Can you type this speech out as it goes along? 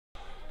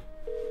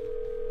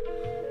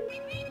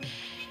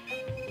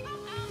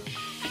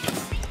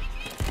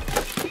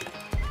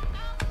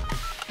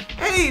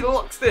Hey,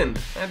 Loxton!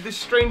 I had this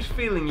strange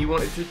feeling you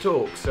wanted to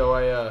talk, so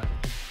I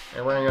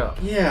rang up.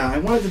 Yeah, I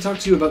wanted to talk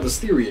to you about this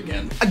theory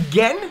again.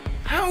 Again?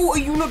 How are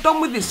you not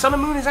done with this? Sun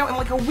and Moon is out in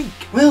like a week.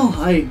 Well,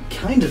 I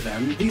kind of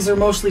am. These are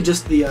mostly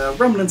just the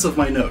remnants of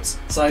my notes,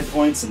 side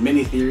points and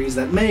mini theories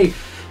that may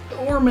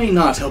or may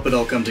not help it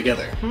all come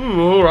together.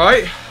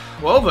 Alright.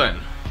 Well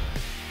then,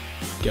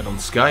 get on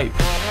Skype.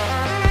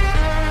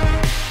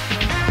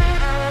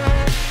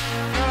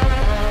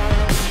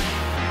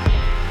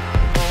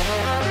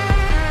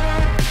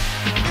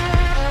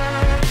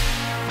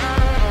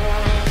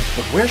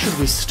 But where should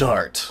we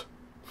start?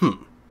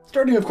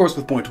 Starting of course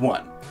with point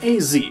 1.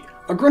 AZ.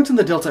 A Grunt in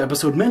the Delta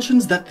episode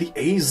mentions that the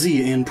AZ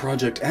in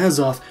Project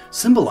Azoth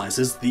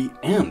symbolizes the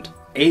end.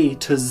 A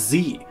to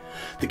Z.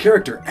 The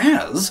character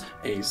Az,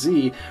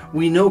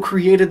 we know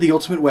created the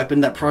ultimate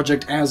weapon that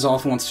Project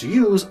Azoth wants to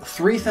use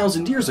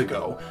 3,000 years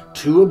ago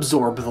to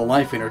absorb the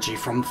life energy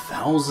from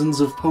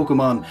thousands of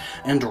Pokémon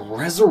and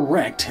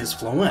resurrect his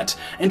Floette.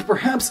 And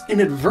perhaps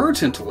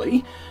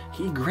inadvertently,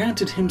 he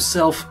granted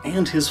himself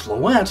and his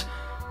Floette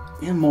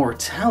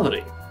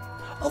immortality.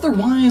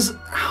 Otherwise,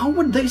 how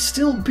would they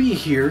still be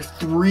here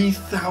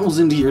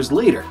 3,000 years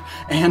later?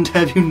 And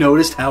have you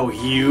noticed how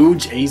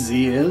huge AZ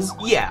is?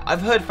 Yeah,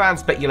 I've heard fans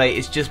speculate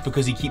it's just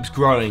because he keeps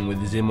growing with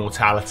his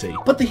immortality.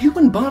 But the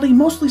human body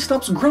mostly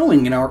stops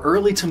growing in our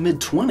early to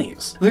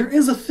mid-20s. There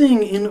is a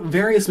thing in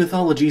various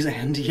mythologies,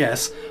 and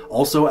yes,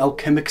 also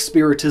alchemic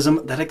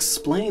spiritism, that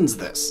explains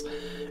this.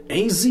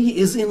 AZ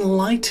is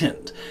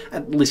enlightened,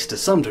 at least to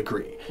some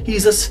degree.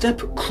 He's a step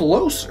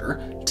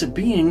closer to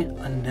being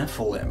a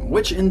Nephilim,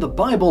 which in the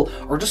Bible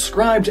are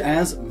described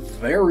as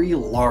very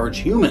large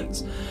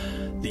humans,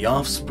 the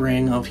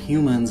offspring of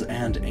humans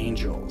and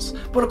angels.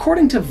 But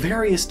according to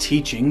various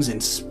teachings in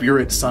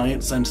spirit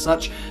science and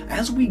such,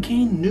 as we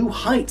gain new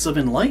heights of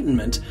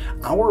enlightenment,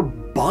 our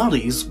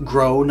bodies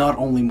grow not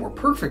only more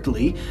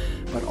perfectly,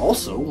 but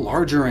also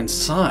larger in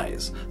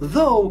size,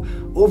 though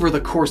over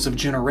the course of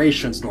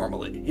generations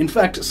normally. In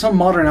fact, some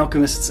modern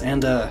alchemists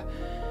and,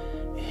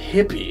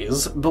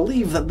 hippies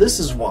believe that this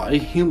is why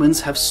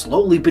humans have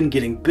slowly been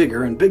getting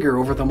bigger and bigger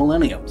over the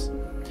millenniums.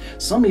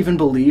 Some even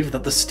believe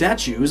that the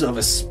statues of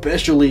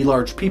especially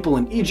large people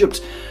in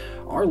Egypt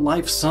are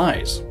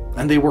life-size,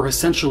 and they were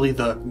essentially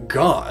the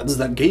gods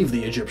that gave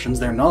the Egyptians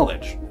their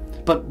knowledge.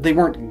 But they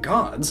weren't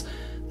gods,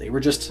 they were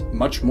just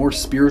much more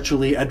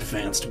spiritually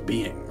advanced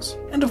beings.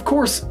 And of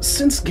course,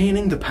 since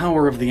gaining the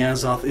power of the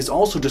Azoth is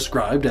also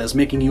described as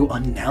making you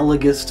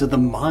analogous to the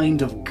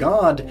mind of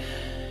God,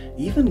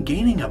 even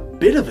gaining a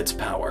bit of its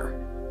power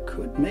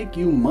could make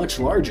you much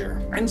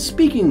larger. And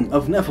speaking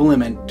of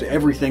Nephilim and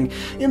everything,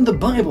 in the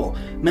Bible,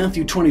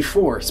 Matthew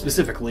 24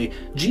 specifically,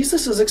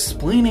 Jesus is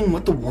explaining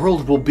what the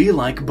world will be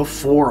like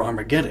before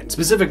Armageddon,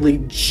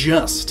 specifically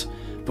just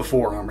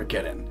before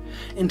Armageddon.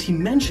 And he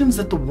mentions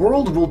that the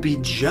world will be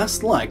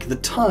just like the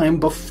time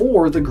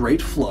before the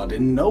Great Flood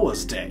in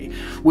Noah's day,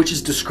 which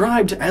is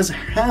described as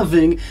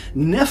having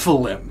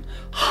Nephilim,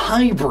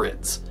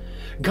 hybrids.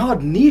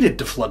 God needed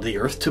to flood the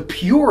earth to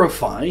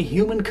purify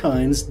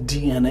humankind's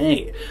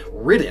DNA,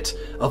 rid it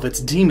of its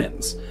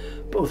demons,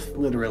 both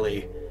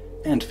literally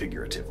and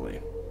figuratively.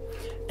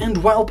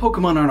 And while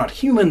Pokemon are not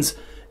humans,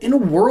 in a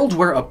world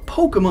where a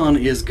Pokemon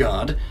is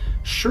God,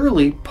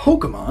 surely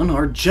Pokemon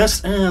are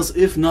just as,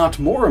 if not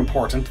more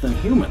important than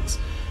humans.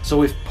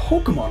 So if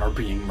Pokemon are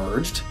being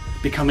merged,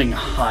 becoming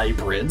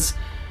hybrids,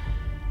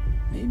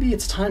 maybe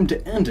it's time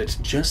to end it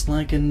just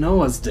like in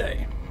Noah's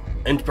day.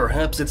 And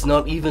perhaps it's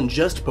not even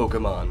just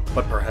Pokemon,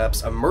 but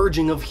perhaps a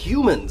merging of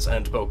humans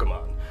and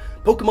Pokemon.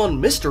 Pokemon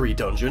Mystery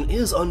Dungeon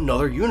is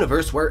another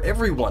universe where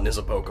everyone is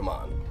a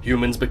Pokemon.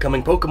 Humans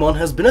becoming Pokemon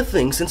has been a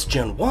thing since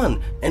Gen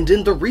 1, and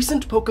in the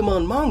recent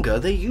Pokemon manga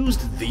they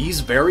used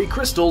these very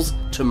crystals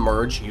to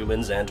merge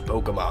humans and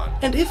Pokemon.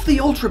 And if the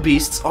Ultra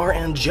Beasts are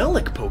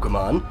angelic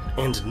Pokemon,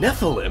 and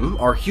Nephilim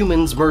are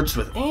humans merged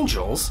with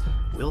angels,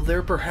 will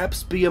there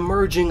perhaps be a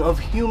merging of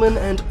human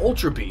and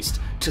Ultra Beast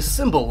to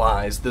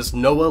symbolize this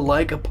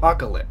Noah-like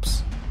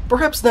apocalypse?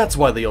 Perhaps that's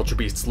why the Ultra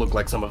Beasts look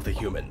like some of the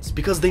humans,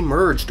 because they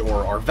merged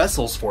or are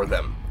vessels for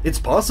them. It's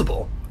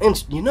possible.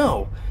 And, you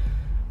know,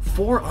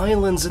 4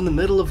 islands in the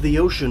middle of the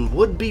ocean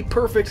would be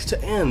perfect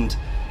to end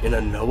in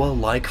a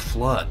Noah-like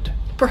flood.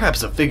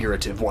 Perhaps a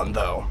figurative one,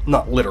 though,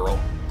 not literal.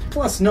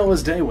 Plus,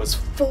 Noah's day was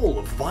full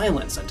of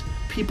violence and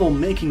people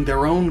making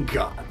their own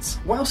gods.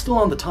 While still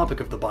on the topic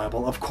of the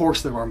Bible, of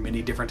course there are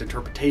many different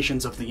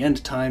interpretations of the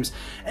end times,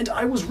 and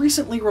I was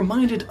recently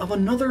reminded of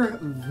another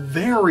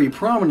very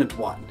prominent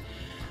one.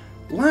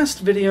 Last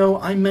video,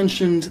 I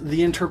mentioned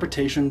the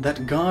interpretation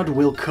that God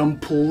will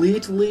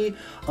completely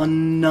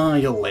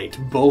annihilate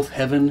both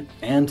heaven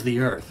and the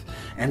earth,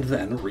 and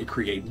then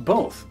recreate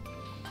both,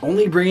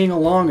 only bringing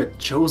along a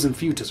chosen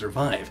few to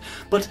survive.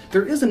 But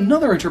there is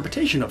another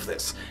interpretation of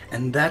this,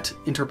 and that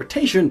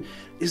interpretation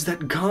is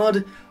that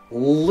God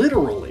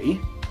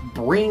literally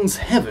brings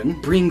heaven,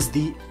 brings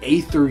the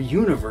Aether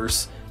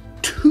universe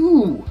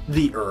to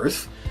the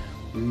earth,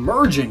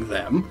 merging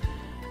them,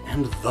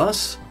 and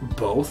thus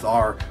both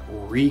are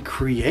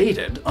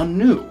recreated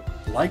anew,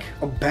 like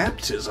a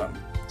baptism.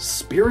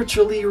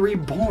 spiritually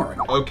reborn.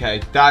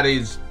 Okay, that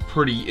is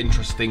pretty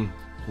interesting.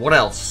 What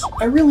else?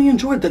 I really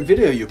enjoyed that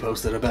video you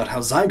posted about how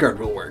Zygarde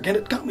will work, and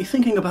it got me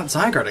thinking about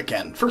Zygarde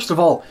again. First of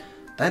all,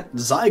 that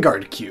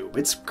Zygarde cube,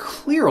 it's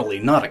clearly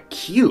not a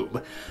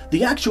cube.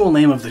 The actual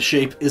name of the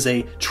shape is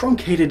a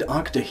truncated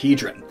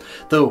octahedron,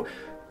 though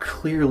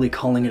clearly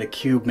calling it a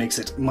cube makes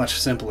it much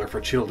simpler for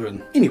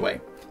children. Anyway,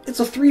 it's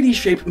a 3D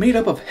shape made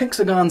up of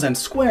hexagons and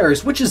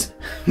squares, which is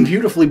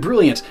beautifully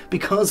brilliant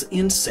because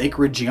in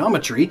sacred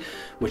geometry,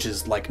 which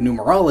is like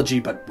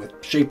numerology but with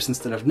shapes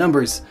instead of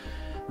numbers,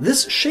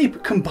 this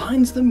shape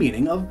combines the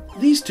meaning of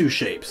these two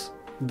shapes.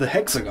 The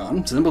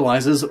hexagon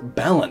symbolizes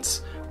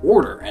balance,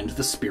 order, and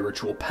the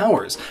spiritual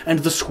powers, and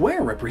the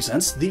square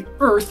represents the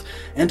earth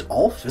and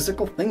all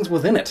physical things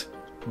within it.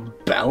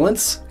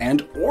 Balance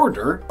and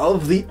order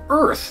of the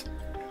earth,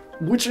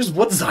 which is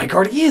what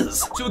Zygarde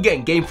is. So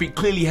again, Game Freak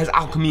clearly has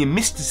alchemy and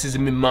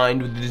mysticism in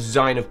mind with the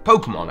design of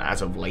Pokémon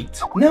as of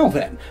late. Now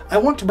then, I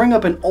want to bring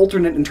up an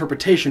alternate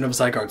interpretation of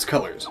Zygarde's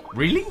colors.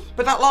 Really?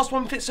 But that last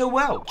one fits so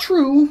well.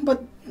 True,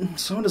 but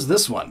so does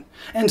this one.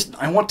 And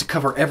I want to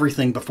cover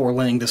everything before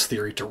laying this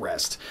theory to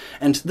rest.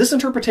 And this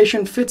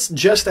interpretation fits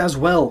just as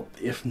well,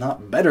 if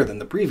not better than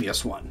the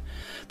previous one.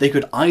 They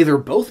could either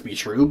both be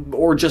true,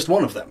 or just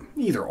one of them.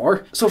 Either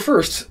or. So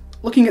first,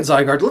 looking at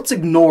Zygarde, let's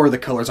ignore the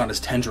colors on his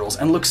tendrils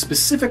and look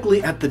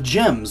specifically at the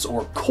gems,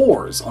 or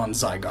cores, on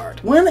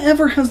Zygarde.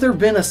 Whenever has there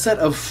been a set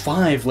of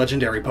 5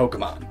 legendary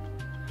Pokémon?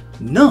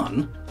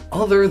 None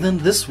other than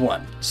this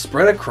one,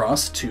 spread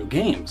across 2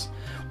 games.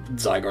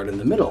 Zygarde in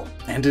the middle,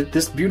 and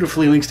this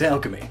beautifully links to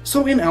alchemy.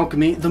 So in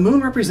alchemy, the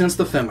moon represents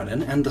the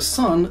feminine and the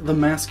sun the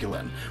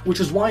masculine,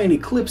 which is why an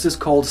eclipse is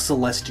called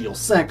celestial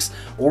sex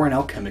or an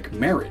alchemic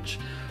marriage.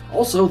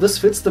 Also, this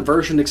fits the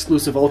version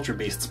exclusive Ultra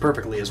Beasts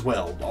perfectly as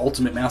well.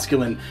 Ultimate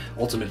masculine,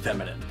 ultimate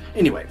feminine.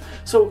 Anyway,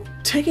 so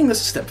taking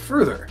this a step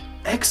further,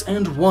 X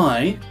and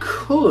Y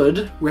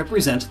could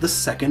represent the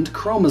second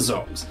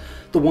chromosomes,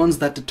 the ones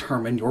that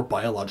determine your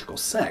biological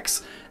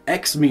sex.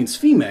 X means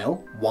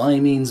female, Y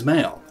means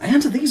male.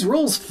 And these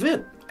roles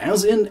fit.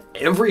 As in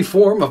every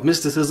form of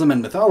mysticism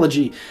and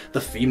mythology,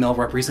 the female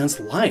represents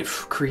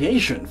life,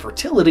 creation,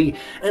 fertility,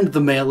 and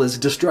the male is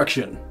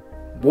destruction,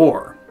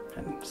 war,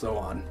 and so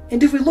on.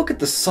 And if we look at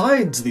the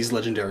sides these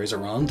legendaries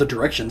are on, the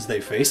directions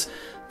they face,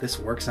 this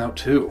works out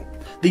too.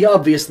 The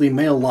obviously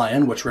male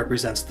lion, which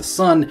represents the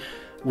sun,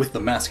 with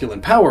the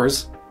masculine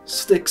powers,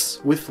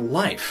 sticks with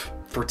life,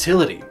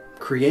 fertility,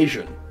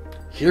 creation.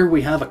 Here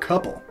we have a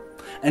couple.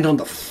 And on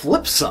the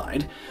flip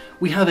side,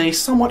 we have a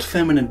somewhat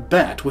feminine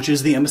bat, which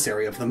is the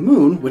emissary of the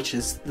moon, which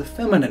is the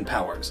feminine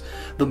powers.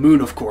 The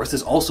moon, of course,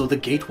 is also the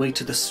gateway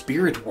to the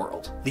spirit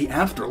world, the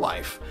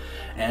afterlife.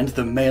 And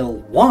the male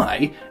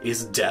Y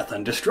is death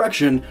and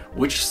destruction,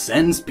 which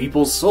sends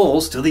people's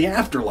souls to the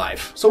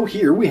afterlife. So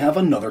here we have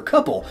another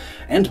couple.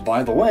 And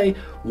by the way,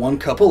 one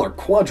couple are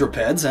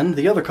quadrupeds and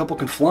the other couple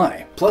can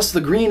fly. Plus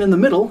the green in the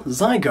middle,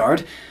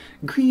 Zygarde.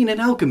 Green in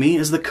alchemy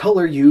is the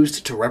color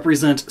used to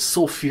represent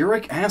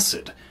sulfuric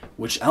acid,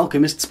 which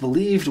alchemists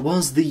believed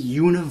was the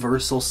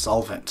universal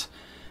solvent.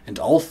 And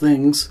all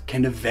things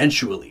can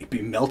eventually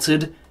be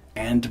melted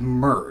and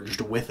merged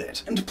with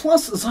it. And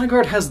plus,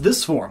 Zygarde has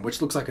this form,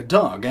 which looks like a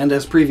dog, and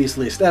as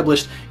previously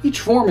established,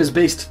 each form is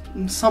based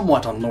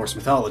somewhat on Norse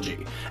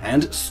mythology.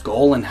 And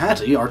Skull and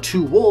Hattie are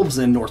 2 wolves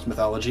in Norse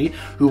mythology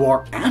who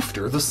are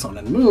after the sun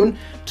and moon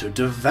to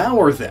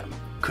devour them.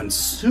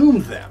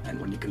 Consume them, and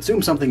when you consume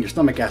something, your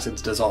stomach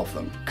acids dissolve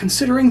them.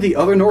 Considering the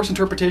other Norse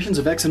interpretations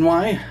of X and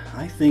Y,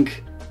 I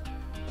think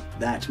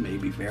that may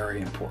be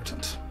very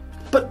important.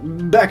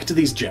 But back to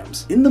these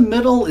gems. In the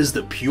middle is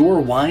the pure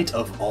white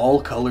of all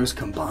colors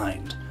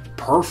combined.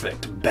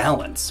 Perfect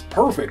balance,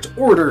 perfect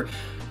order,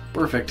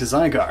 perfect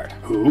Zygarde,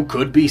 who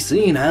could be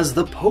seen as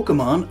the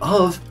Pokémon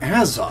of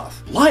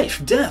Azoth.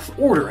 Life, death,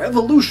 order,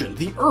 evolution,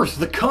 the earth,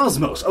 the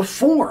cosmos, a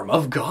form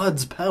of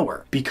God's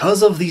power.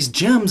 Because of these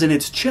gems in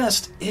its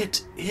chest,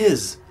 it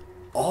is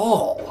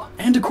all.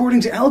 And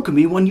according to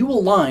alchemy, when you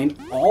align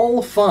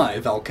all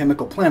 5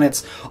 alchemical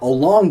planets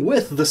along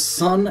with the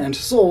sun and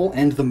soul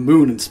and the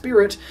moon and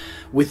spirit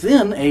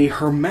within a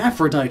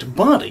hermaphrodite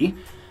body,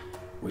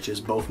 which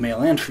is both male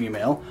and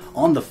female,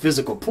 on the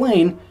physical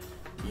plane,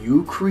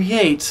 you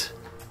create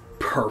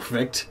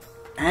perfect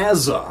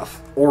Azoth,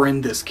 or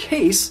in this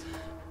case,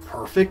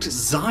 perfect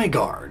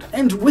Zygarde.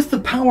 And with the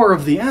power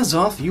of the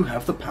Azoth, you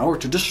have the power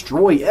to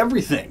destroy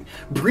everything.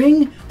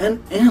 Bring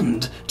an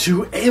end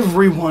to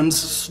everyone's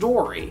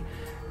story.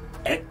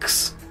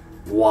 X,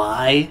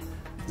 Y,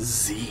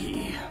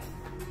 Z.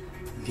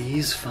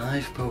 These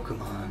 5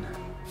 Pokemon.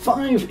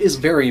 5 is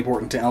very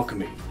important to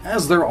alchemy,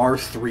 as there are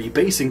 3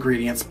 base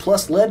ingredients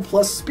plus lead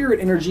plus spirit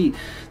energy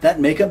that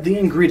make up the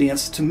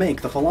ingredients to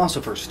make the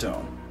Philosopher's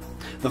Stone.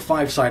 The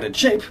 5-sided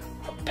shape,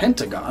 a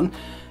pentagon,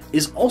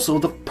 is also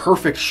the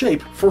perfect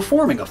shape for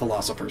forming a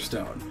Philosopher's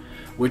Stone,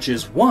 which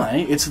is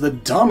why it's the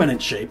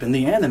dominant shape in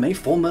the anime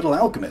Full Metal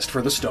Alchemist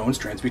for the stone's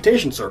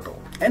transmutation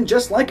circle. And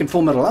just like in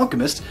Full Metal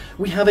Alchemist,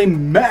 we have a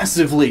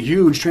massively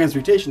huge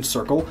transmutation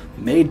circle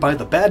made by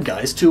the bad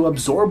guys to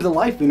absorb the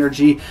life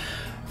energy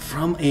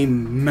from a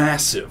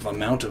massive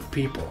amount of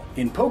people.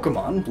 In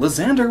Pokemon,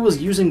 Lysander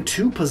was using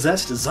 2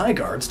 possessed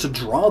Zygardes to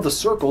draw the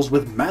circles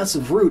with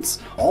massive roots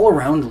all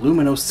around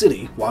Lumino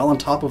City, while on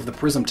top of the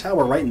Prism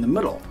Tower right in the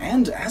middle.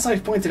 And as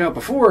I've pointed out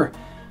before,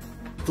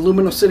 the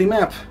Lumino City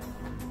map,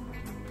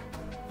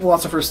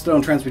 Philosopher's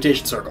Stone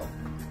Transmutation Circle.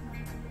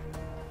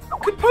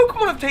 Could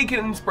Pokemon have taken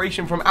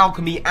inspiration from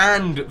Alchemy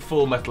and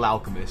Full Metal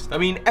Alchemist? I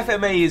mean,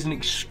 FMA is an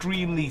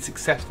extremely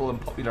successful and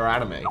popular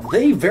anime.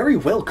 They very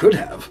well could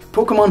have.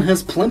 Pokemon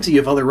has plenty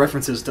of other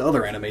references to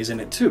other animes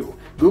in it too.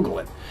 Google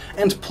it.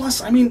 And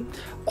plus, I mean,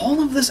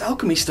 all of this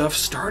alchemy stuff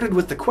started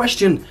with the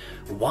question,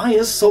 why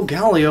is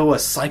Solgaleo a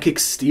psychic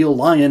steel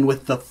lion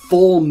with the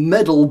full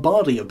metal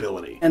body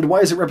ability? And why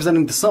is it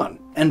representing the sun?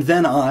 And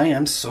then I,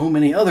 and so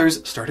many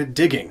others, started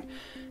digging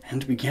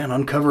and began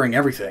uncovering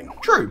everything.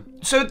 True.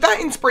 So that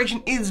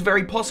inspiration is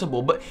very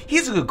possible, but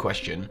here's a good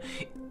question.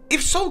 If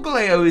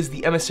Solgaleo is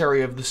the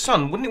emissary of the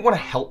sun, wouldn't it want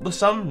to help the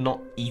sun,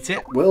 not eat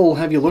it? Well,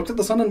 have you looked at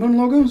the sun and moon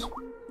logos?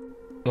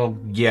 Well,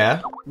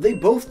 yeah. They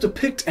both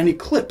depict an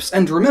eclipse,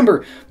 and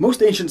remember,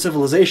 most ancient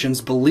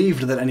civilizations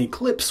believed that an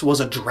eclipse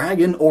was a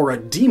dragon or a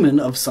demon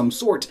of some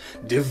sort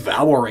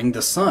devouring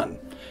the sun,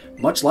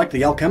 much like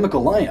the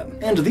alchemical lion.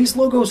 And these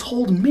logos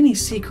hold many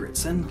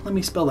secrets, and let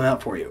me spell them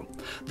out for you.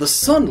 The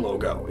sun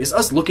logo is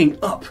us looking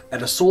up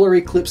at a solar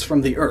eclipse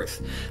from the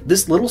Earth.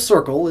 This little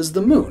circle is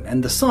the moon,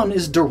 and the sun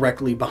is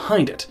directly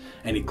behind it,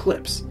 an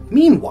eclipse.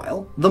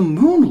 Meanwhile, the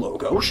moon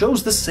logo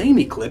shows the same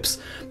eclipse,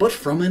 but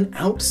from an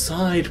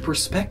outside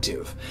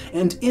perspective.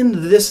 And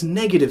in this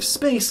negative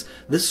space,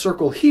 this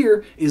circle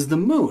here is the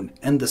moon,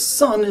 and the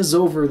sun is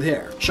over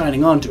there,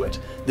 shining onto it.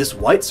 This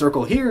white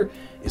circle here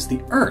is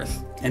the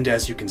Earth. And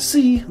as you can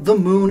see, the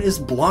moon is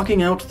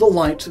blocking out the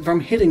light from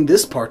hitting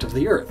this part of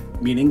the Earth,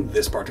 meaning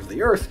this part of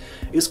the Earth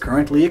is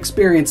currently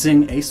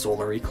experiencing a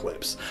solar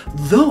eclipse.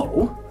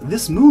 Though,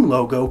 this moon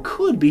logo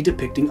could be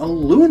depicting a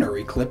lunar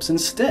eclipse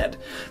instead.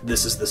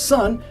 This is the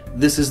sun,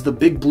 this is the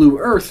big blue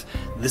Earth,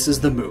 this is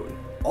the moon.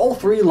 All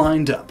three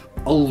lined up.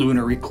 A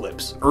lunar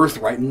eclipse, Earth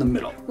right in the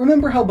middle.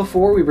 Remember how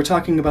before we were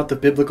talking about the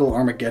biblical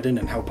Armageddon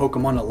and how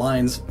Pokemon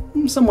aligns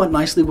somewhat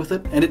nicely with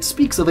it, and it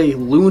speaks of a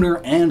lunar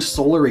and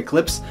solar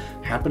eclipse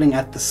happening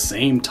at the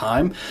same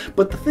time?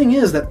 But the thing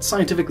is that,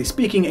 scientifically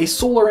speaking, a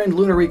solar and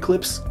lunar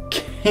eclipse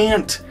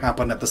can't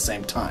happen at the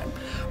same time.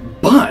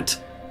 But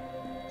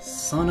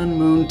sun and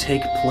moon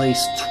take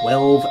place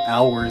 12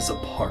 hours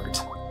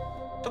apart.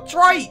 That's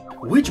right!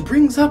 Which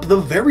brings up the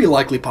very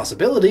likely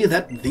possibility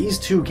that these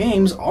two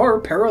games are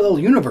parallel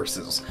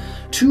universes.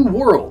 Two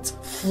worlds,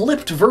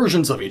 flipped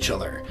versions of each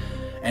other.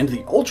 And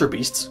the Ultra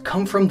Beasts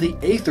come from the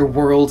Aether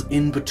world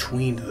in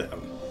between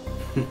them.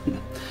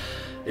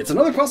 It's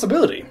another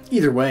possibility.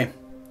 Either way,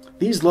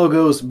 these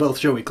logos both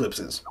show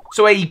eclipses.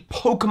 So a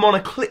Pokemon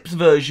Eclipse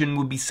version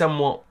would be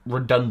somewhat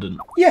redundant.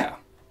 Yeah.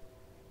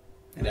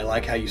 And I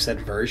like how you said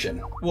version.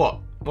 What?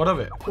 What of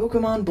it?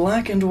 Pokemon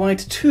Black and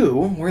White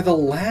 2 were the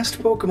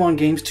last Pokemon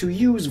games to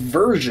use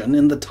version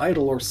in the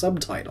title or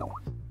subtitle.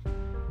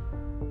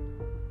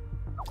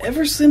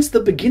 Ever since the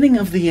beginning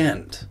of the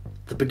end,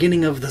 the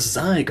beginning of the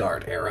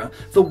Zygarde era,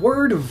 the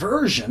word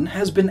version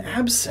has been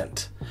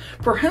absent.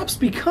 Perhaps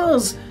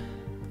because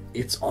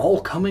it's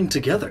all coming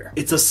together.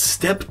 It's a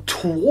step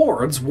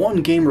towards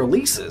one game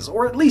releases,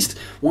 or at least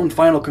one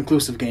final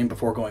conclusive game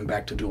before going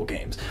back to dual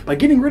games. By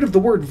getting rid of the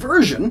word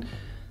version,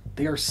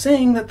 they are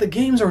saying that the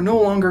games are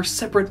no longer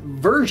separate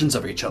versions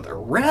of each other,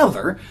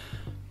 rather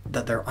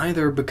that they're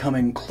either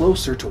becoming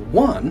closer to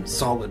one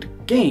solid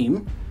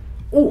game,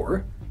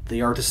 or they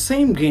are the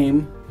same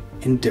game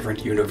in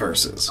different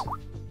universes.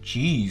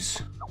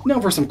 Jeez. Now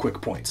for some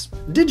quick points.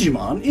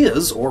 Digimon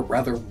is, or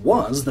rather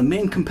was, the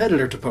main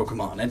competitor to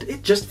Pokemon, and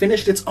it just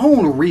finished its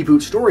own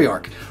reboot story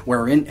arc,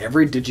 wherein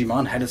every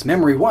Digimon had its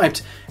memory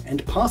wiped,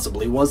 and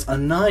possibly was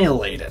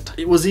annihilated.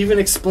 It was even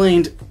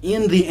explained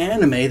in the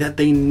anime that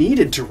they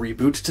needed to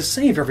reboot to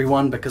save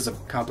everyone because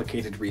of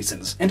complicated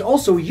reasons. And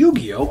also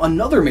Yu-Gi-Oh!,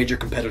 another major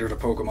competitor to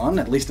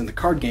Pokemon, at least in the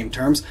card game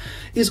terms,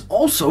 is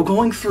also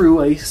going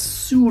through a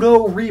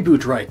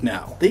pseudo-reboot right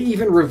now. They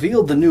even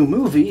revealed the new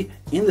movie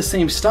in the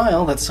same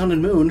style that Sun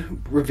and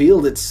Moon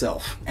revealed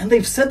itself. And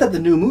they've said that the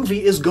new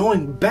movie is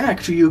going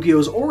back to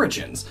Yu-Gi-Oh's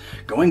origins,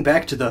 going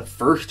back to the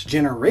first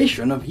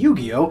generation of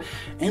Yu-Gi-Oh!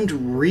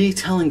 And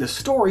retelling the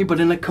story,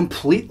 but in a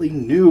completely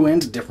new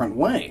and different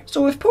way.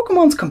 So if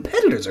Pokemon's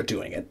competitors are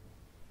doing it,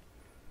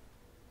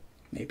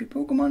 maybe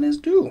Pokemon is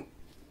too.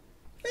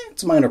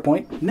 It's a minor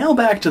point. Now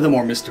back to the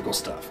more mystical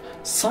stuff.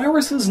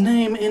 Cyrus's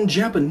name in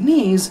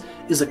Japanese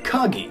is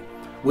Akagi,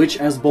 which,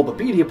 as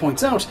Bulbapedia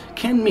points out,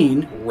 can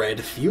mean Red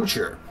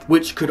Future,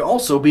 which could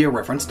also be a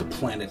reference to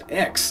Planet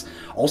X,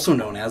 also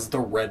known as the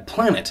Red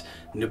Planet,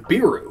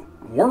 Nibiru,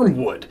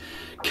 Wormwood,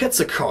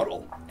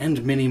 Quetzalcoatl,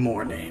 and many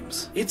more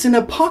names. It's an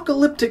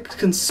apocalyptic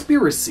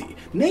conspiracy,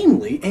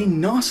 namely a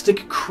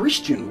Gnostic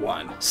Christian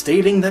one,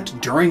 stating that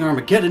during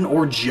Armageddon,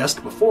 or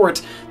just before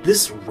it,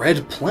 this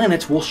red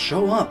planet will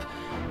show up,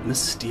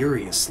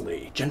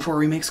 mysteriously. Gen 4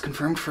 remakes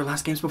confirmed for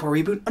Last Games Before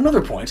Reboot?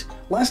 Another point,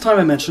 last time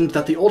I mentioned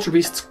that the Ultra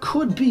Beasts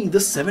could be the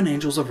 7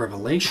 Angels of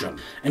Revelation,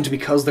 and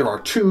because there are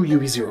 2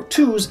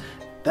 UB-02s,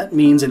 that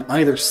means in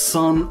either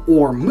Sun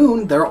or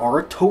Moon there are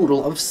a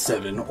total of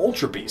 7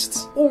 Ultra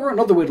Beasts. Or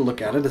another way to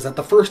look at it is that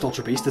the first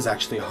Ultra Beast is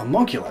actually a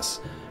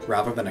homunculus,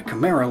 rather than a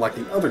chimera like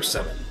the other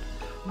 7.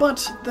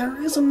 But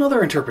there is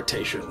another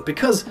interpretation,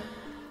 because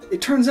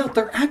it turns out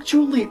there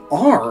actually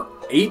are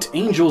 8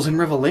 angels in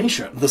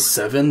Revelation. The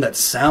 7 that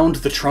sound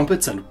the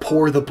trumpets and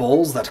pour the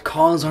bowls that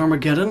cause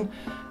Armageddon,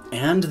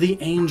 and the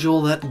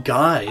angel that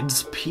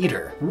guides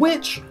Peter,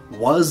 which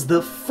was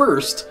the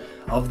first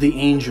of the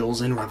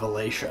angels in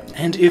Revelation.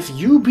 And if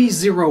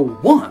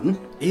UB-01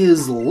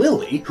 is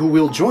Lily, who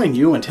will join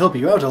you and help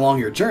you out along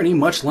your journey,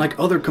 much like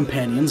other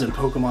companions in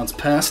Pokemon's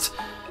past,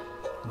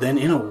 then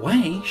in a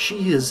way,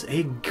 she is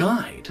a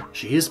guide.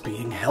 She is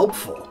being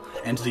helpful.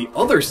 And the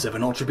other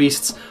 7 Ultra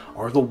Beasts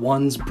are the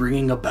ones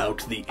bringing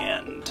about the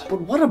end.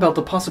 But what about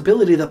the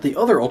possibility that the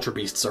other Ultra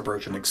Beasts are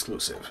version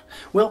exclusive?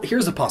 Well,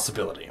 here's a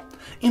possibility.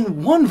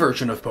 In one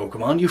version of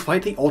Pokemon, you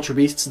fight the Ultra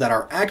Beasts that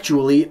are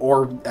actually,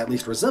 or at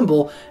least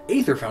resemble,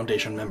 Aether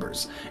Foundation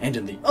members, and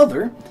in the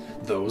other,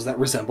 those that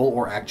resemble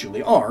or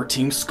actually are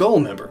Team Skull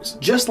members.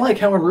 Just like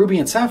how in Ruby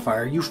and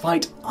Sapphire, you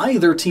fight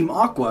either Team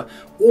Aqua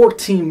or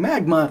Team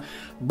Magma,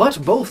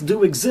 but both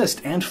do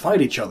exist and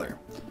fight each other.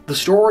 The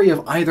story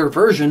of either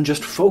version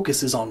just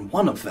focuses on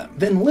one of them.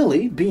 Then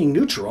Lily, being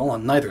neutral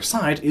on neither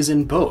side, is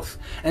in both.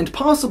 And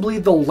possibly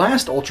the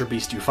last Ultra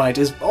Beast you fight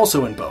is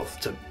also in both,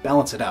 to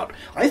balance it out.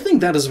 I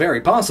think that is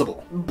very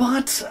possible.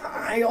 But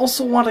I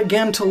also want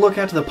again to look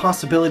at the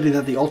possibility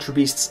that the Ultra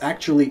Beasts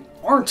actually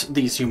aren't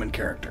these human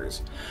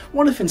characters.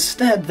 What if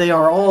instead they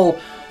are all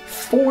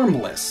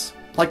formless?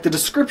 Like the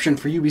description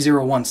for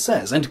UB-01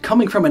 says, and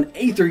coming from an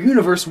Aether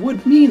universe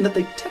would mean that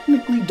they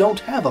technically don't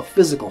have a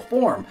physical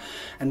form,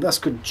 and thus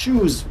could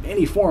choose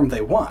any form they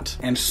want.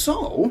 And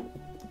so,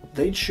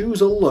 they choose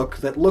a look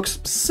that looks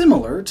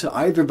similar to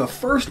either the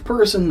first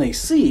person they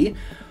see,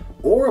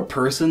 or a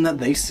person that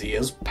they see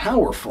as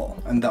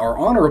powerful, and are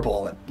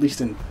honorable, at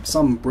least in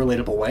some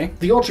relatable way.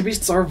 The Ultra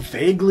Beasts are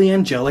vaguely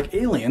angelic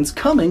aliens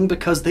coming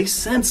because they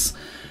sense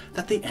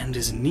that the end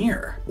is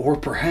near. Or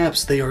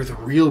perhaps they are the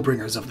real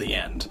bringers of the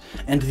end,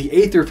 and the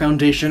Aether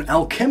Foundation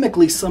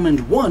alchemically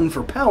summoned one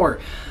for power,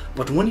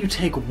 but when you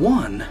take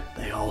one,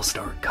 they all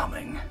start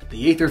coming.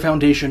 The Aether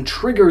Foundation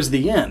triggers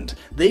the end.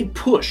 They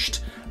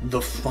pushed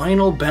the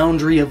final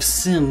boundary of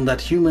sin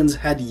that humans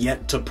had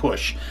yet to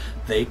push.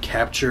 They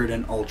captured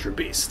an Ultra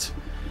Beast.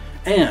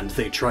 And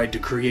they tried to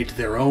create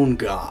their own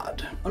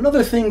god.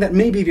 Another thing that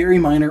may be very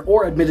minor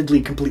or admittedly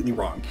completely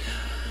wrong.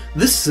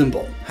 This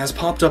symbol has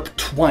popped up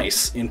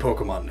twice in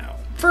Pokemon now.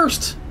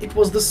 First, it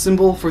was the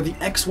symbol for the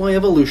XY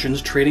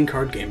Evolutions trading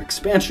card game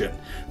expansion,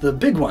 the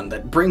big one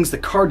that brings the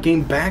card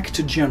game back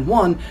to Gen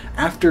 1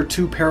 after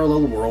 2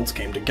 parallel worlds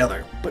came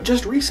together. But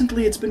just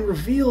recently it's been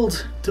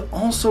revealed to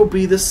also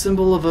be the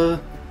symbol of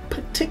a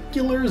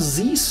particular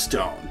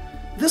Z-stone.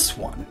 This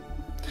one.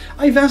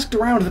 I've asked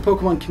around the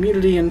Pokemon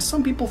community and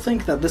some people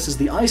think that this is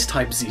the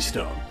Ice-type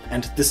Z-stone,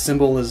 and this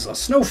symbol is a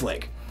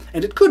snowflake.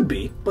 And it could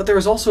be, but there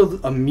is also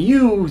a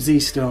Mew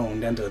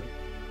Z-stone and a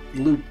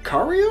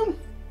Lucario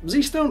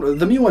Z-stone?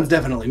 The Mew one's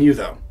definitely Mew,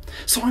 though.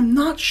 So I'm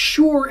not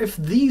sure if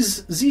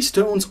these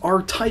Z-stones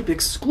are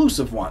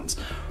type-exclusive ones,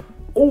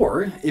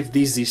 or if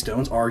these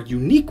Z-stones are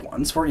unique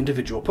ones for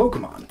individual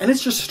Pokemon. And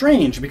it's just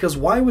strange, because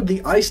why would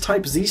the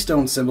Ice-type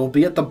Z-stone symbol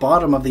be at the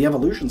bottom of the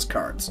Evolutions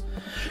cards?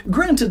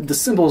 Granted, the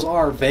symbols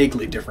are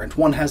vaguely different.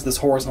 One has this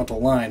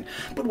horizontal line,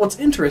 but what's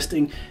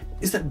interesting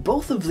is that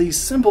both of these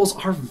symbols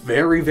are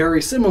very,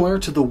 very similar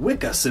to the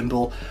Wicca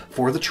symbol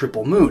for the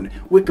Triple Moon.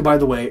 Wicca, by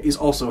the way, is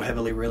also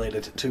heavily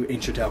related to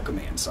ancient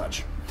alchemy and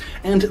such.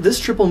 And this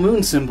Triple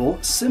Moon symbol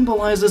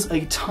symbolizes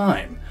a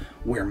time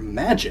where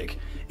magic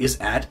is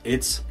at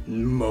its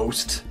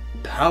most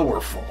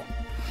powerful.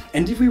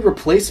 And if we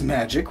replace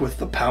magic with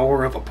the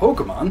power of a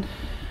Pokemon,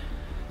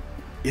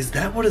 is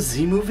that what a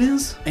Z-move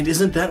is? And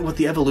isn't that what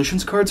the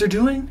Evolutions cards are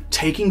doing?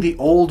 Taking the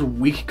old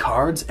weak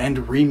cards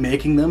and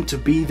remaking them to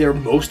be their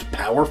most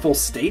powerful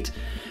state?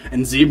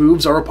 And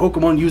Z-moves are a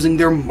Pokemon using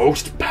their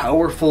most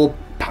powerful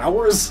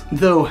powers?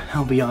 Though,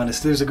 I'll be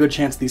honest, there's a good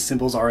chance these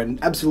symbols are in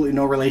absolutely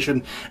no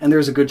relation, and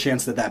there's a good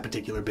chance that that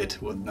particular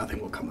bit, nothing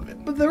will come of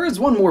it. But there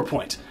is one more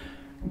point.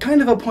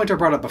 Kind of a point I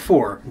brought up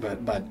before,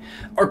 but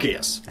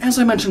Arceus. As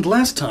I mentioned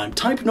last time,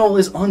 Type Null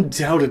is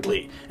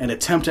undoubtedly an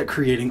attempt at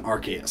creating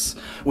Arceus.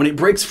 When it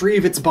breaks free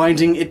of its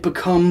binding, it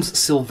becomes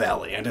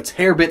Silvally, and its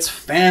hair bits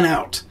fan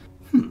out.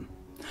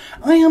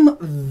 I am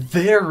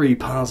very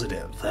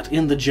positive that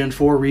in the Gen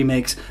 4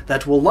 remakes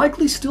that will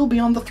likely still be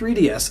on the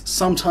 3DS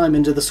sometime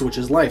into the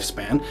Switch's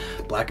lifespan,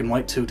 Black and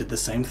White 2 did the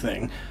same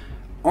thing,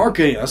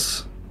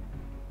 Arceus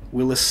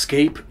will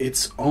escape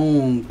its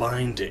own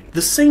binding.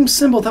 The same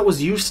symbol that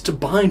was used to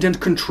bind and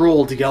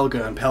control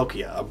Dialga and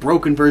Palkia. A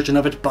broken version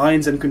of it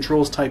binds and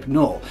controls Type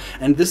Null,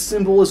 and this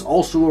symbol is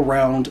also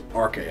around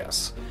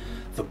Arceus.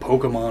 the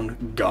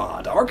Pokemon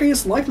God.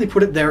 Arceus likely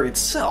put it there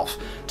itself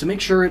to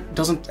make sure it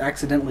doesn't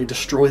accidentally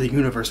destroy the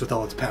universe with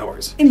all its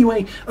powers.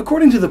 Anyway,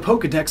 according to the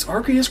Pokedex,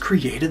 Arceus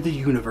created the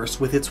universe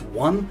with its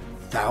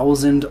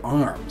 1,000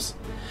 arms.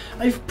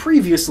 I've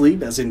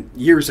previously, as in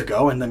years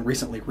ago and then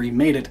recently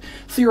remade it,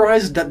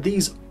 theorized that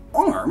these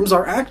arms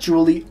are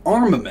actually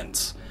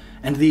armaments.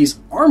 And these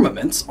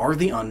armaments are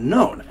the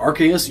unknown.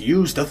 Arceus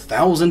used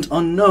 1,000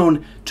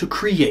 unknown to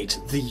create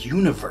the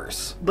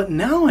universe. But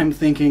now I'm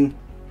thinking,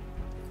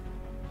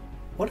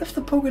 what if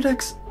the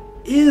Pokedex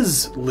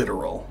is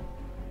literal?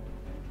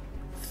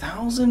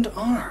 1,000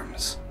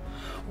 arms.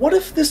 What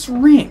if this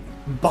ring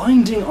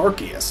binding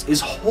Arceus is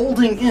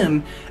holding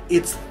in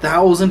its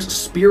 1,000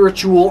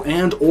 spiritual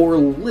and or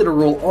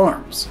literal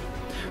arms?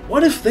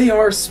 What if they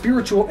are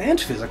spiritual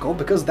and physical,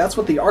 because that's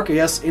what the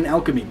Arceus in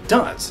alchemy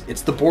does.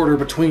 It's the border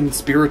between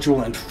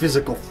spiritual and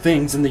physical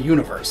things in the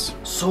universe.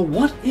 So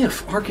what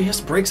if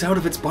Arceus breaks out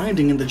of its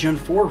binding in the Gen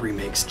 4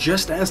 remakes,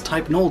 just as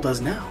Type Null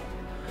does now?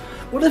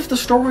 What if the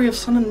story of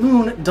Sun and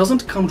Moon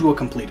doesn't come to a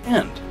complete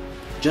end,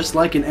 just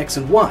like in X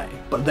and Y,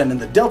 but then in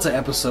the Delta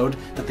episode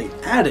that they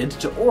added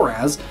to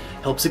Oraz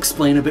helps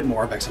explain a bit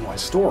more of X and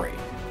Y's story?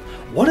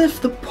 What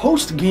if the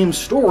post-game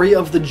story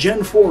of the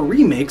Gen 4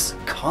 remakes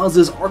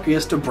causes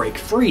Arceus to break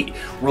free,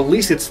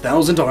 release its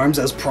 1,000 arms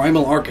as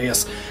Primal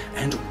Arceus,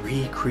 and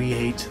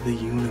recreate the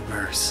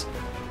universe?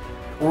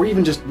 Or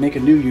even just make a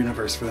new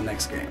universe for the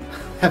next game.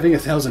 Having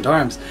 1,000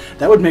 arms,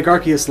 that would make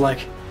Arceus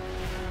like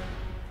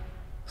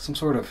some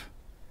sort of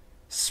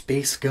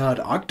space god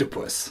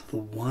octopus. The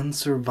one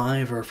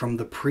survivor from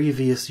the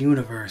previous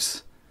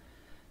universe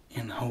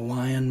in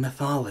Hawaiian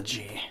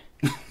mythology.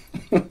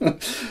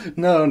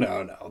 No,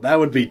 that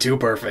would be too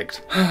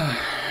perfect.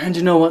 And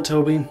you know what,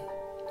 Toby?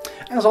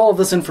 As all of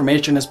this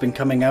information has been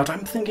coming out,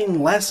 I'm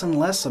thinking less and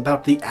less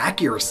about the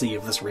accuracy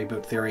of this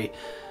reboot theory.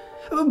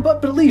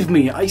 But believe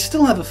me, I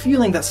still have a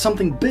feeling that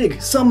something big,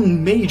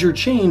 some major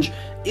change,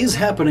 is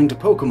happening to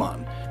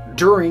Pokemon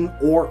during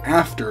or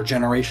after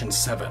Generation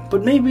 7.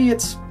 But maybe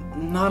it's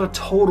not a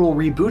total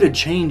rebooted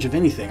change of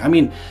anything. I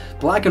mean,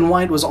 Black and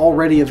White was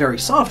already a very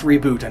soft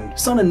reboot, and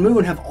Sun and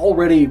Moon have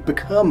already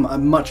become a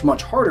much,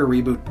 much harder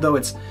reboot, though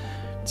it's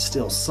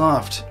still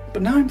soft.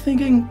 But now I'm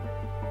thinking,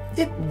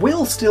 it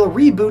will still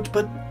reboot,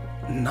 but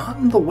not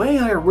in the way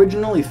I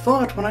originally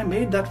thought when I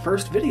made that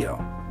first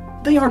video.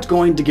 They aren't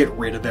going to get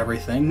rid of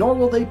everything, nor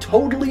will they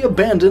totally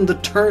abandon the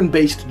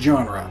turn-based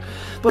genre.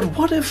 But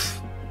what if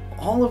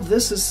all of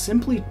this is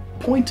simply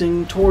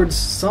pointing towards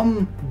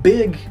some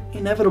big,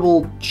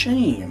 inevitable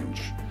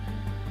change?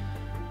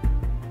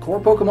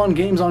 Core Pokemon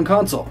games on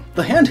console.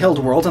 The handheld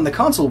world and the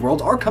console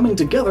world are coming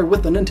together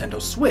with the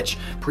Nintendo Switch,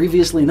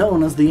 previously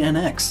known as the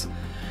NX.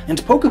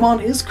 And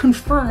Pokemon is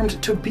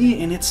confirmed to be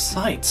in its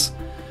sights.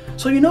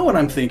 So you know what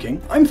I'm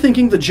thinking? I'm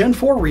thinking the Gen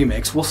 4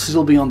 remakes will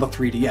still be on the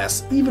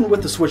 3DS, even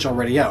with the Switch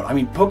already out. I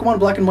mean, Pokemon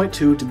Black and White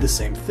 2 did the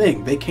same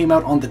thing. They came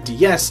out on the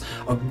DS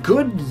a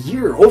good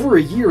year, over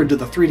a year into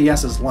the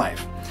 3DS's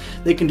life.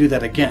 They can do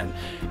that again.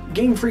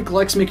 Game Freak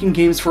likes making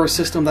games for a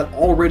system that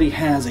already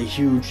has a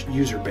huge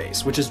user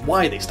base, which is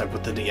why they stuck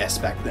with the DS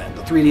back then.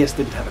 The 3DS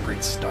didn't have a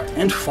great start.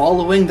 And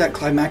following that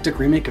climactic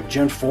remake of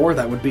Gen 4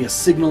 that would be a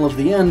signal of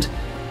the end,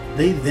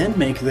 they then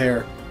make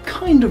their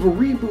kind of a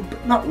reboot,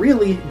 but not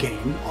really,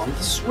 game on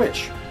the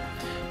Switch.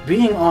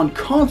 Being on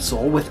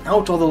console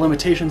without all the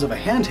limitations of a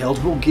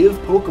handheld will give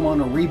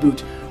Pokemon a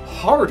reboot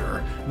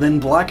harder than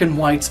Black and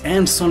White's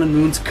and Sun and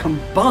Moon's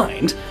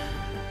combined,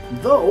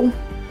 though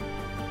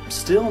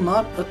still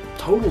not a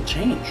total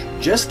change.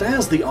 Just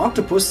as the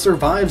octopus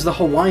survives the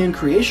Hawaiian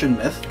creation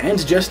myth,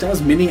 and just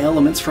as many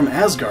elements from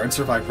Asgard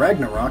survive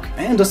Ragnarok,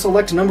 and a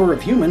select number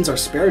of humans are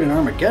spared in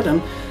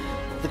Armageddon,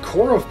 the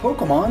core of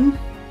Pokemon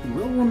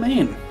will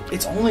remain.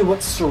 It's only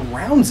what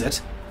surrounds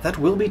it that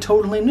will be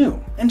totally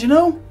new. And you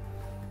know,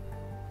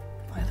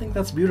 I think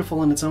that's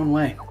beautiful in its own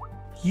way.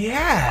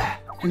 Yeah!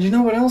 And you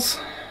know what else?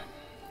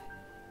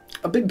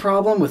 A big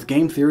problem with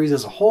game theories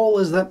as a whole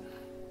is that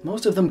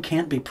most of them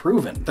can't be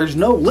proven. There's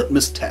no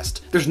litmus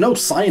test. There's no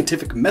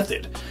scientific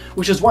method.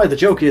 Which is why the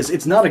joke is,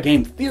 it's not a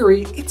game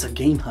theory, it's a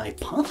game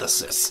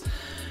hypothesis.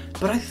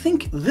 But I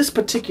think this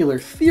particular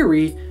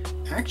theory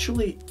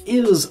actually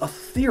is a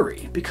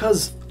theory,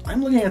 because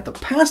I'm looking at the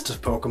past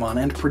of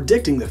Pokemon and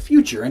predicting the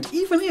future, and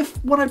even if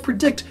what I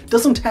predict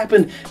doesn't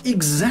happen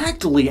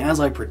exactly as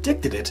I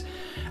predicted it,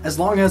 as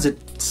long as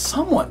it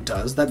somewhat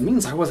does, that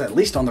means I was at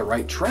least on the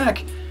right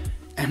track,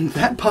 and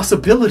that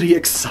possibility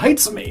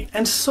excites me.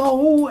 And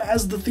so,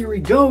 as the theory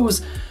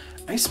goes,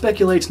 I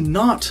speculate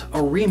not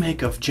a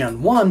remake of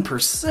Gen 1 per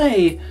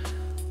se,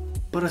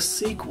 but a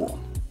sequel.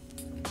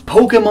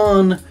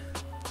 Pokémon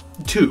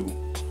 2.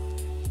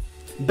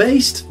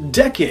 Based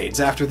decades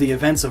after the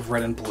events of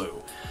Red and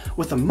Blue,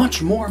 with a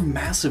much more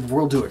massive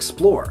world to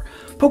explore.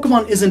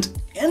 Pokemon isn't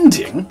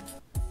ending,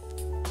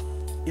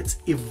 it's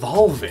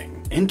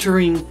evolving,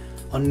 entering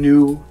a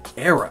new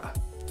era.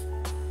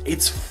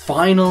 It's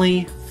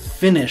finally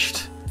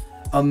finished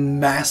a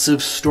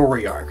massive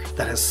story arc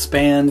that has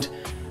spanned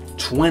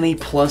 20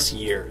 plus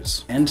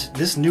years. And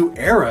this new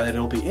era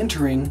it'll be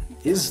entering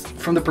is,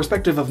 from the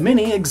perspective of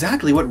many,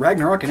 exactly what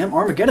Ragnarok and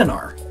Armageddon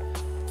are.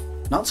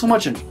 Not so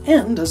much an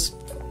end as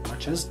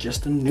much as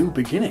just a new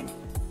beginning.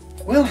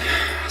 Well,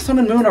 Sun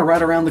and Moon are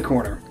right around the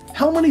corner.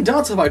 How many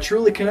dots have I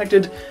truly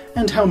connected,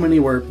 and how many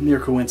were mere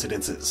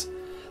coincidences?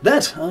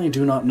 That I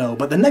do not know,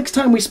 but the next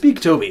time we speak,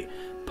 Toby,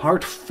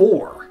 part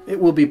 4, it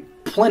will be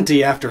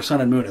plenty after Sun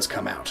and Moon has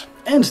come out.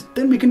 And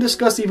then we can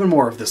discuss even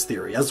more of this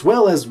theory, as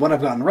well as what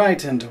I've gotten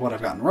right and what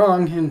I've gotten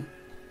wrong, and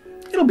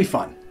it'll be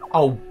fun.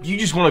 Oh, you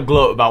just want to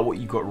gloat about what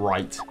you got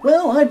right.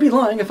 Well, I'd be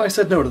lying if I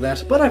said no to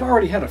that, but I've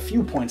already had a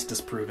few points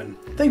disproven.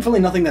 Thankfully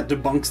nothing that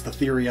debunks the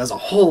theory as a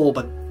whole,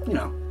 but, you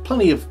know,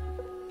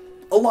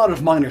 a lot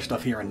of minor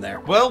stuff here and there.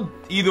 Well,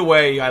 either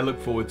way, I look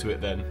forward to it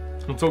then.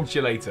 I'll talk to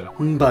you later.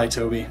 Bye,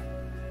 Toby.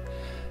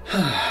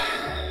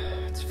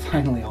 It's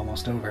finally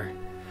almost over.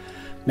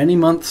 Many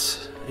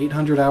months,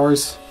 800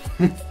 hours.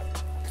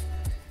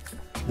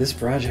 This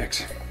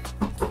project.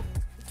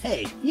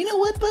 Hey, you know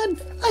what,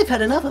 bud? I've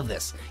had enough of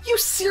this. You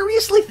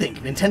seriously think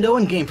Nintendo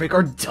and Game Freak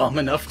are dumb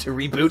enough to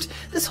reboot?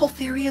 This whole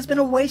theory has been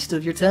a waste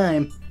of your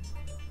time.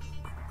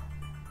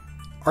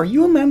 Are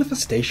you a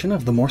manifestation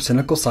of the more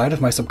cynical side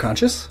of my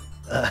subconscious?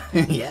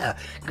 Yeah.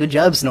 Good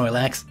job,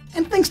 Snorlax.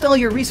 And thanks to all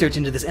your research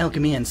into this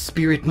alchemy and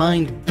spirit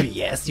mind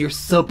BS, your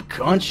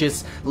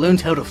subconscious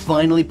learned how to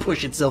finally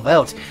push itself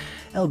out.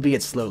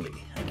 Albeit slowly.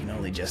 I can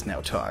only just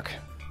now talk.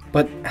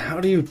 But how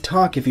do you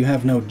talk if you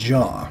have no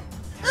jaw?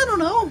 I don't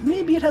know.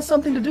 Maybe it has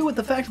something to do with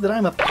the fact that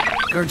I'm a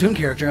cartoon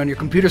character on your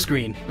computer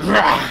screen.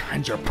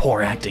 And your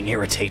poor acting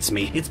irritates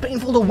me. It's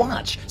painful to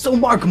watch, so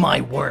mark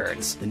my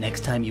words. The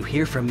next time you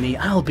hear from me,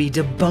 I'll be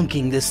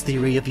debunking this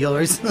theory of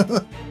yours.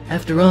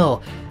 After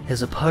all,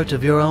 as a part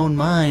of your own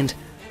mind,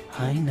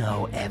 I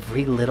know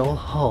every little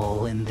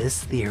hole in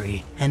this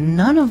theory, and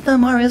none of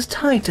them are as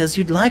tight as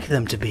you'd like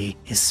them to be,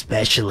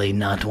 especially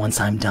not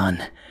once I'm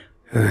done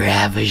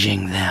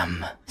ravaging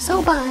them.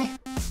 So bye.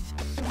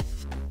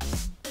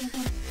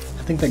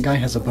 I think that guy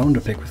has a bone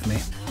to pick with me.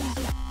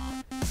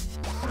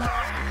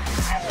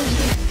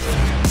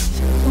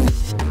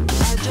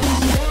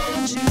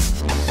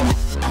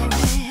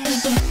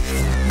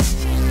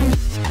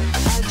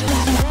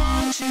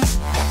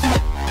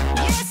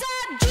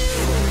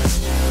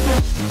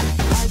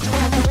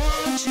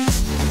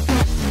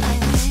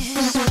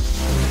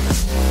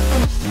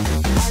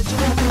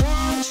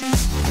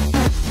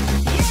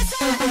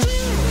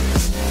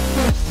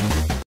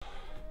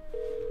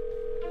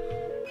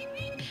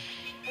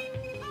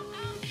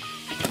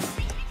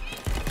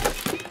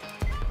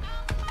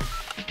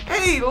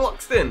 Hey,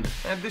 Loxton!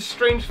 I had this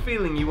strange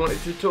feeling you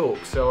wanted to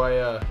talk, so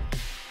I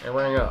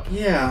rang up.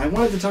 Yeah, I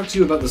wanted to talk to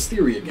you about this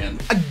theory again.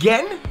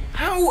 Again?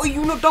 How are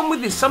you not done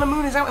with this? Sun and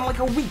Moon is out in like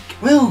a week.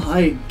 Well,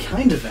 I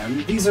kind of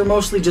am. These are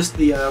mostly just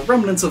the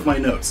remnants of my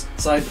notes,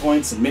 side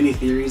points and mini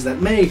theories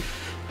that may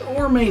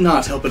or may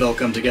not help it all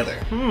come together.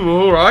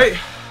 Alright.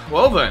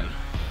 Well then,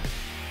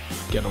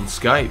 get on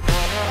Skype.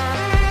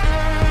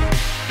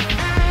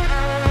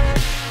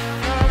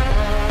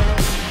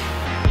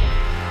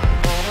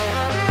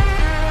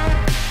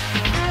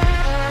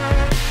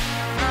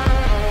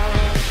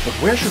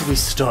 Where should we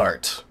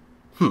start?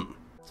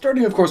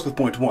 Starting, of course, with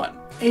point 1.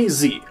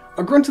 AZ.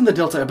 A Grunt in the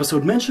Delta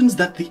episode mentions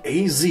that the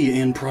AZ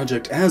in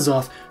Project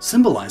Azoth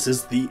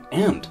symbolizes the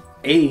end.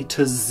 A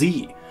to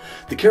Z.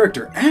 The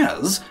character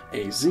Az,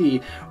 AZ,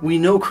 we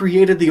know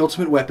created the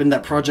ultimate weapon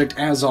that Project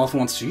Azoth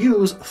wants to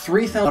use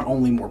 3,000 not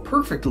only more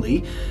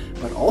perfectly,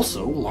 but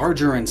also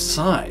larger in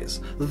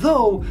size,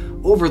 though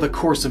over the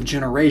course of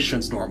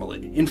generations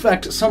normally. In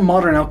fact, some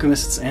modern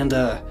alchemists and,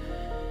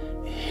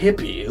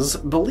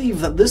 hippies believe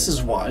that this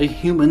is why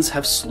humans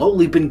have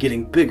slowly been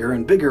getting bigger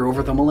and bigger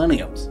over the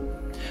millenniums.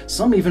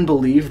 Some even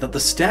believe that the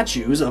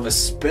statues of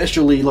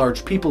especially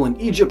large people in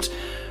Egypt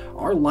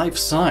are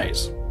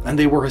life-size, and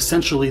they were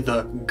essentially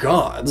the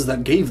gods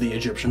that gave the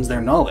Egyptians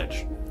their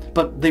knowledge.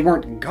 But they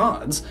weren't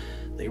gods,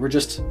 they were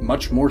just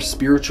much more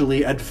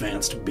spiritually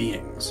advanced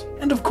beings.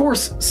 And of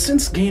course,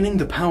 since gaining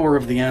the power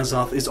of the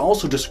Azoth is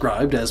also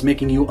described as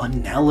making you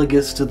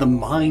analogous to the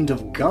mind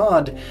of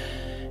God,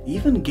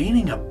 even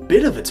gaining a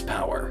bit of its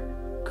power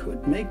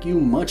could make you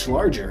much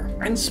larger.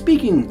 And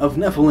speaking of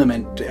Nephilim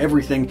and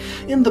everything,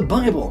 in the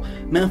Bible,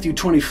 Matthew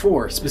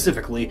 24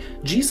 specifically,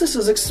 Jesus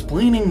is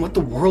explaining what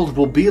the world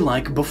will be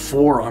like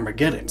before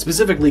Armageddon,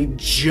 specifically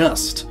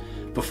just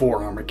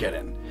before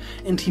Armageddon.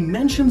 And he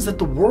mentions that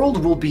the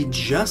world will be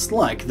just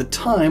like the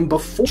time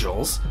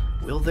before.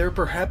 Will there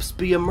perhaps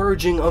be a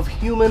merging of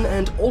human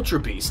and Ultra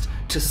Beast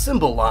to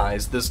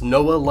symbolize this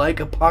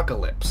Noah-like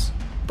apocalypse?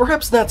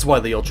 Perhaps that's why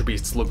the Ultra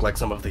Beasts look like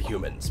some of the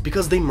humans,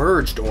 because they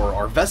merged or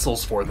are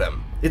vessels for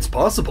them. It's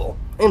possible.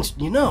 And,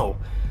 you know,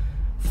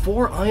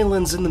 4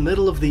 islands in the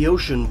middle of the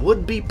ocean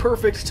would be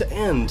perfect to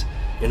end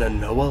in a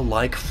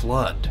Noah-like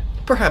flood.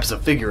 Perhaps a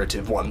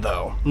figurative one,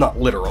 though, not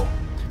literal.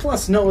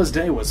 Plus, Noah's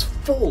day was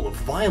full of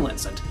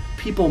violence, and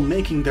people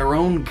making their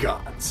own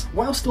gods.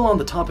 While still on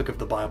the topic of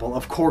the Bible,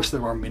 of course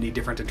there are many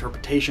different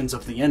interpretations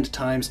of the end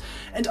times,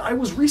 and I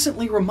was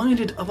recently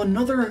reminded of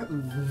another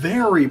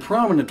very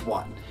prominent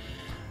one.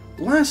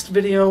 Last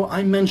video,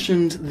 I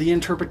mentioned the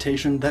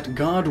interpretation that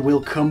God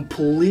will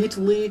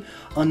completely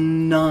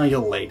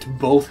annihilate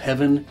both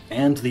heaven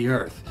and the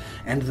earth,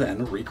 and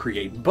then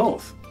recreate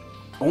both,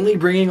 only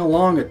bringing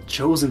along a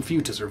chosen few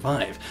to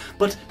survive.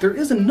 But there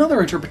is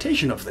another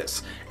interpretation of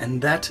this,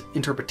 and that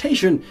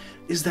interpretation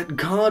is that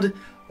God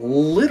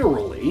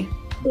literally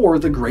bore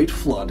the Great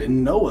Flood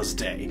in Noah's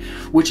day,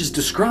 which is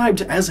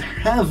described as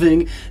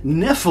having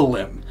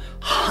Nephilim,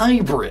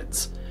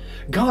 hybrids.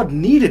 God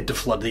needed to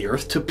flood the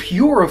earth to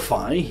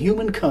purify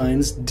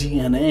humankind's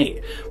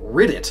DNA,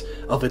 rid it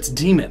of its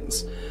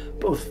demons,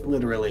 both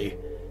literally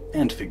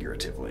and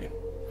figuratively.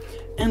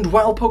 And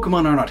while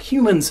Pokemon are not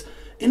humans,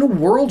 in a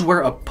world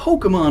where a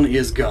Pokemon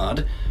is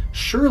God,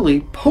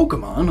 surely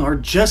Pokemon are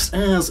just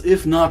as,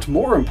 if not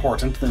more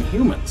important than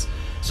humans.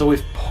 So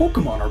if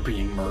Pokemon are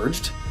being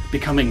merged,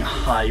 becoming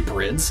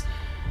hybrids,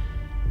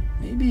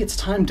 maybe it's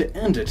time to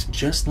end it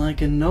just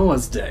like in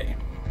Noah's day.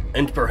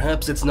 And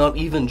perhaps it's not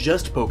even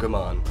just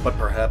Pokémon, but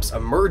perhaps a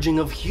merging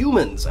of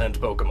humans and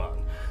Pokémon.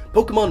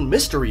 Pokémon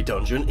Mystery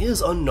Dungeon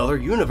is another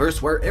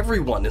universe where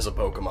everyone is a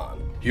Pokémon.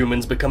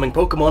 Humans becoming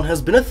Pokémon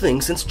has been a thing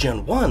since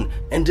Gen 1,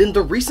 and in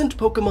the recent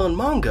Pokémon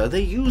manga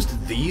they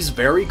used these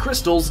very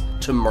crystals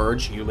to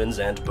merge humans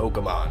and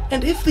Pokémon.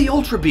 And if the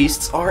Ultra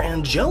Beasts are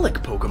angelic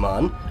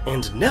Pokémon,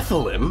 and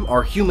Nephilim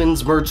are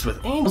humans merged with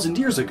angels, 1,000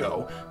 years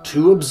ago,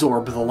 to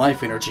absorb the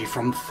life energy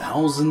from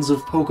thousands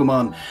of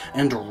Pokemon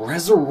and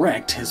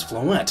resurrect his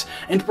Floette,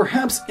 and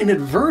perhaps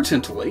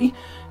inadvertently,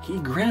 he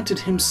granted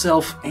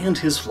himself and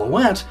his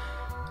Floette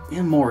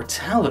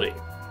immortality.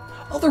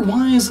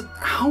 Otherwise,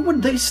 how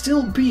would they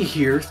still be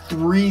here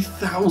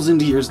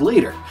 3,000 years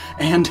later?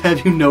 And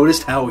have you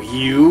noticed how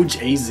huge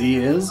AZ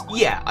is?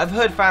 Yeah, I've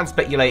heard fans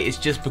speculate it's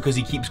just because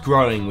he keeps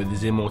growing with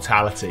his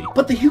immortality.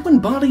 But the human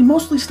body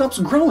mostly stops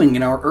growing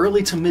in our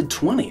early to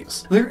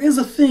mid-20s. There is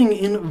a thing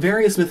in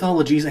various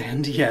mythologies,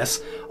 and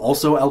yes,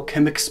 also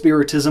alchemic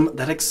spiritism,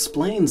 that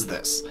explains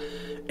this.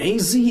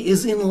 AZ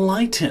is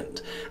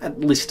enlightened, at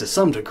least to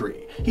some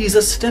degree. He's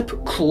a step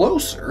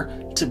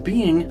closer to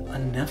being a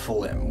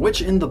Nephilim,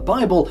 which in the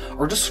Bible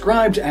are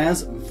described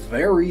as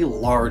very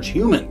large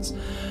humans,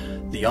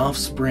 the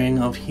offspring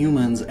of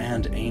humans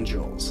and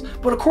angels.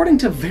 But according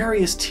to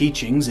various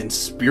teachings in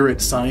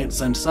spirit science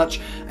and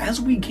such,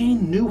 as we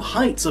gain new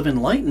heights of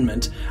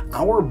enlightenment,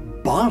 our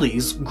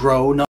bodies grow not